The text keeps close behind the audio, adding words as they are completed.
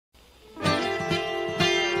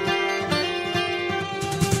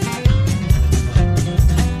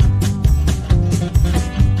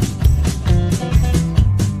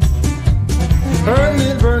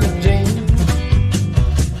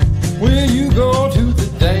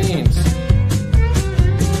dance.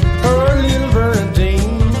 Her little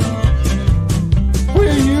Bernardine,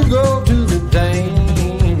 will you go to the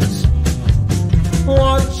dance?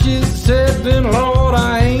 What she said, then Lord,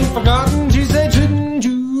 I ain't forgotten. She said, shouldn't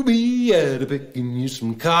you be out picking you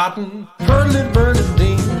some cotton? Her little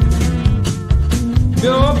Bernardine,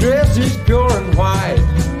 your dress is pure and white.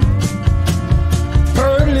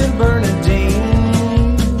 Her little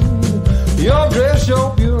Bernardine, your dress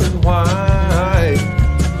so pure and white.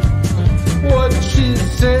 What she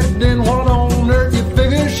said, then what on earth you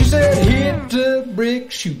figure? She said, hit the brick,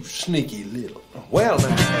 shoot, sneaky little. Well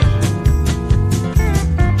now.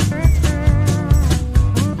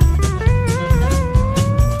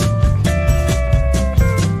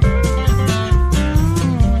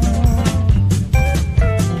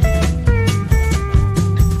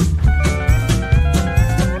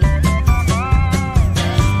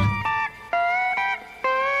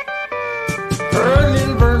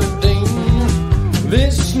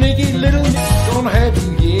 This sneaky little gonna have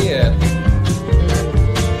you yet.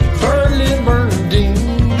 Her little Bernardine,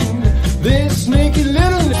 this sneaky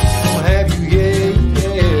little gonna have you yet.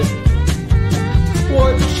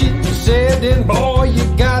 What she said, then boy, you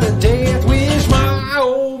got a death wish. My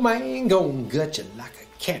old man gon' gut you like a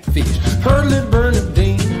catfish. Her little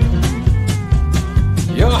Bernardine,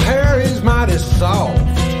 your hair is mighty soft.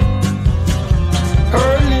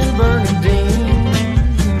 Her little Bernardine,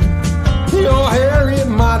 your hair is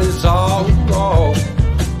mighty soft.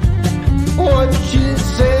 What she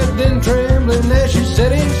said, then trembling as she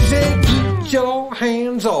said it, she said, get your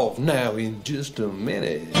hands off now in just a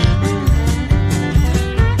minute.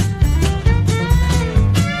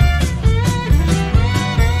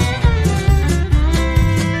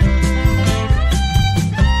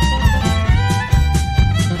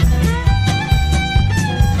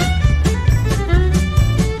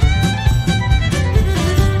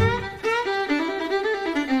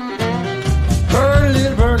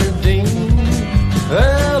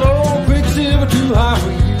 That old quicksilver too high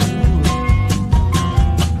for you.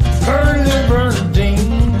 Her little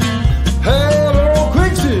Bernardine, that old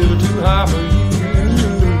quicksilver too high for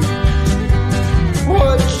you.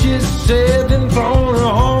 What she said, then throwing her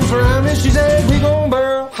arms around me, she said, we gon'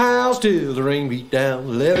 barrel house till the rain beat down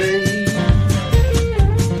the levee.